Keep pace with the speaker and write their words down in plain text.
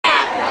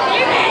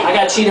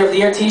got Cheater of the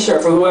Year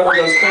t-shirt for whoever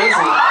goes crazy.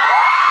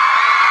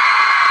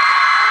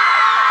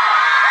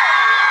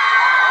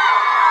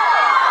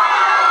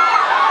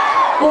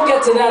 We'll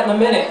get to that in a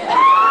minute.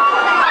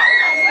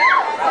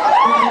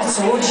 I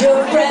told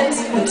your friends,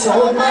 I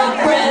told my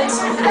friends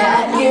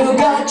that you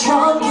got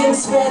drunk and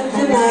spent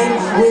the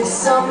night with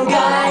some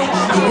guy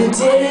you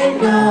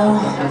didn't know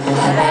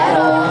at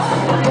all.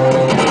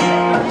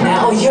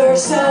 Now you're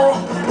so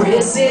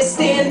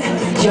resistant,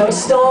 your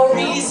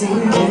story's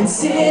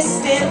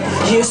inconsistent.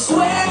 You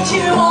swear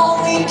you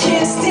only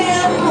kissed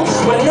him,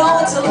 when I know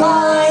it's a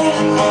lie.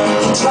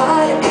 You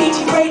try to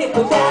PG-rate it,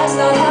 but that's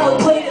not how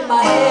it played in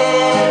my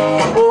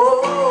head.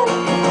 Oh,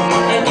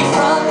 and you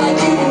front like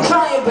you've been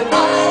crying, but I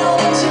know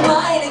that you're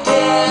lying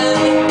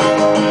again.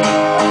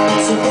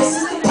 So this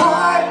is the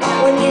part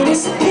when you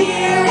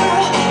disappear.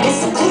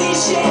 It's a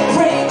cliche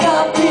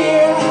breakup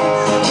here.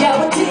 Yeah,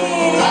 what did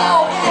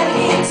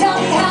you tell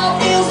me how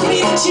it feels to be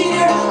the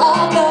cheater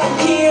of the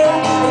year?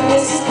 And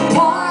this is the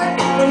part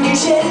when you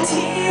shed a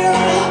tear.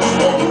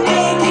 Let me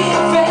make it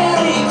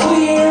very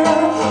clear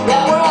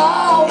that we're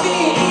all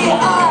we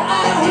are. I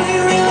know who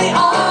you really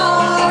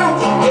are.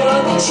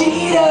 You're the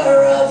cheater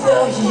of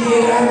the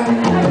year.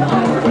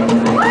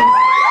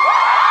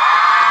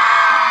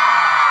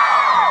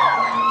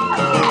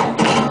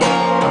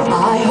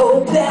 I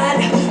hope that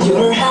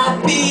you're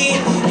happy.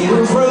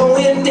 You've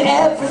ruined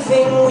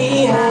everything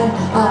we had.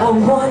 I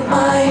want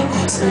my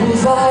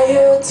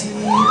Fire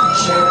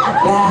t-shirt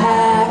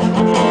back.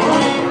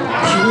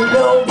 You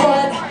know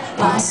what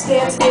my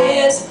stance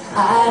is.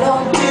 I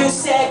don't do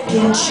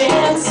second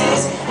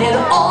chances. And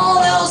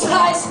all those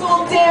high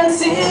school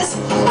dances,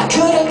 I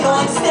could have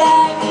gone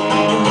stack.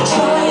 And you're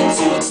trying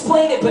to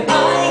explain it, but I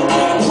ain't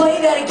gonna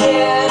play that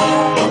again.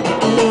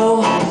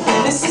 No,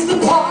 this is the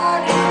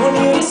part when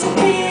you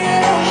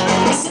disappear.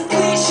 It's a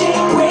cliche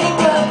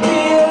breakup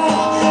here.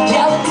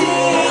 Yeah, what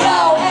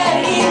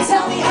D-O-N-E,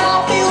 tell me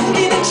how it feels to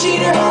be the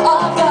cheater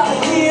of the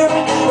year.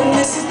 And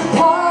this is the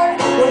part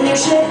when you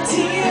shed a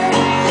tear.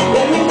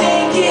 Let me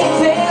make it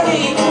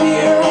very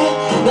clear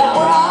that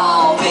we're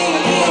all we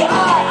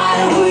are. I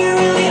know who you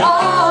really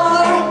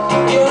are.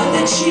 You're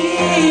the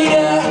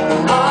cheater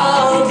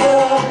of the...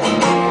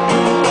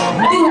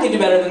 I think we can do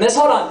better than this.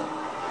 Hold on.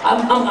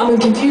 I'm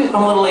confused.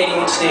 I'm a little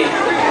ADHD,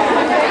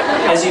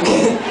 as you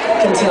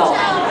can tell.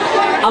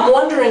 I'm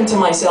wondering to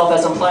myself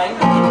as I'm playing.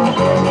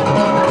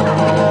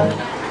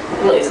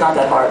 Really, it's not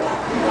that hard.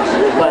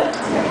 But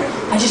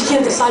I just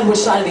can't decide which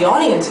side of the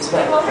audience is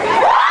better.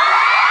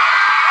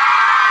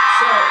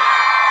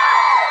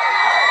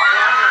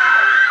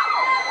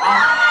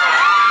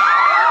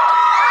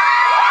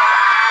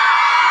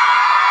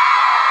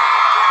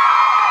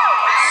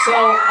 So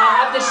I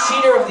have this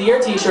Cheater of the Year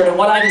t-shirt, and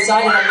what I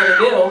decided I'm going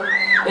to do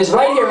is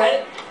right here,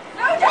 right?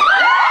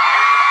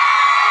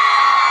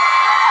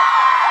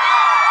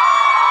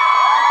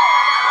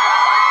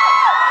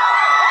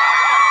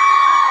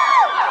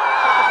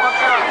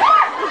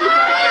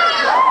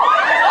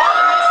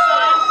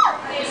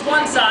 It's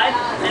one side,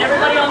 and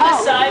everybody on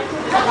this side.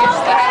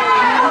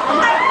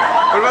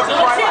 What about the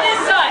Let's see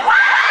this side.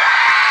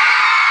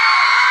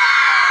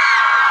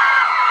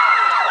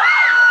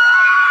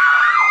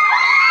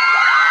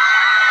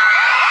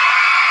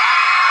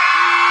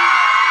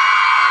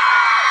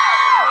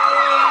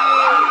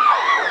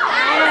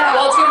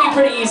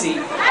 Pretty easy.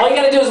 All you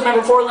gotta do is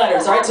remember 4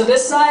 letters, alright? So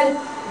this side,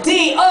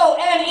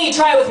 D-O-N-E.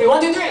 Try it with me.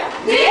 1, 2, 3.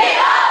 D-O-N-E.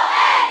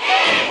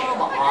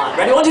 Come on.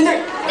 Ready? 1, 2, 3.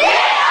 D-O-N-E.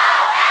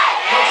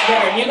 Much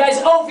better. And you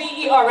guys,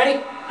 O-V-E-R. Ready?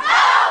 O-V-E-R.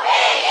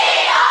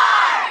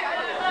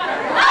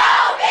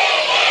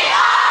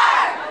 O-V-E-R.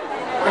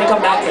 We're gonna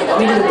come back to it. Let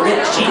me do the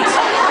bridge. Jeez.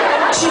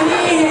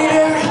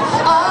 Cheater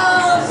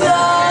of the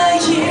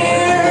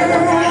year.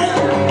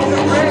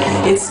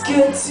 It's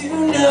good to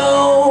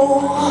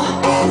know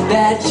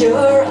that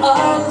you're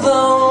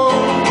alone.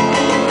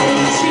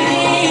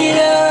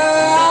 Cheater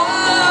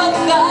of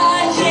the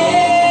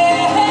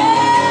year.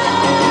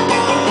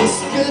 It's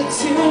good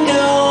to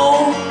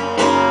know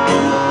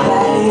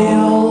that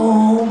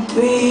you'll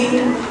be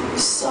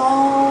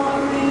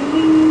sorry.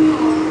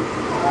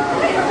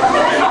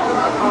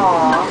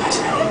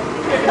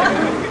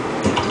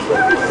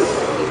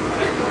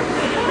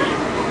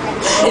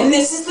 And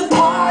this is the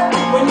part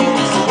when you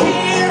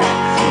disappear.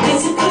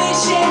 It's a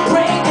cliche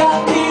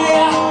breakup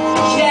here.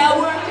 Yeah,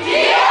 we're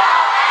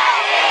D-O-N-E.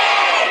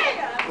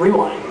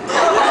 Rewind.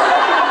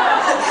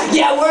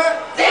 Yeah, we're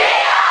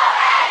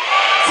D-O-N-E.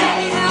 Tell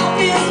me how it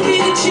feels to be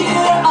the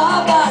cheater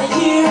of the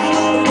year.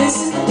 And this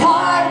is the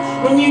part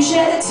when you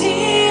shed a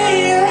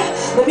tear.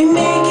 Let me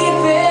make it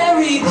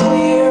very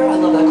clear. I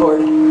love that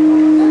chord.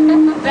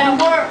 That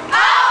we're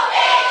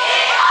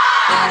O-V-E-R.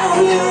 I know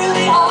who you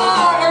really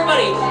are.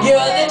 Everybody,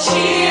 you're the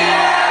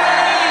cheater.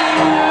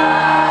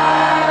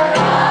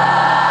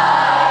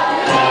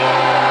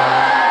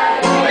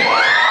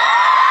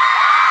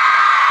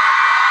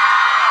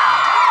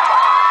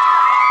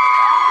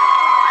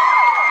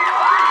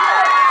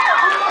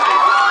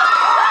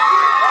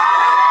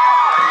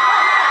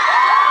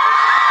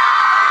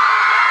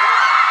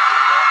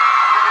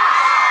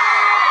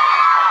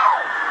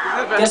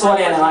 Guess what,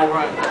 Anaheim?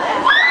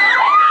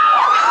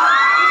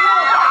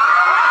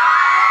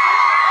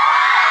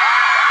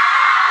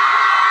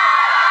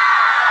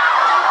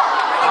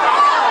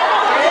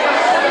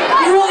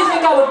 You really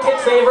think I would pick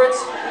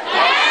favorites?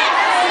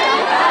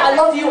 I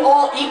love you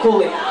all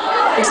equally,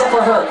 except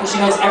for her, because she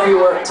knows every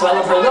word, so I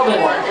love her a little bit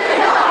more.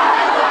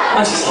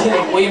 I'm just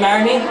kidding. Will you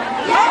marry me?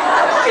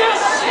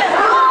 Yes!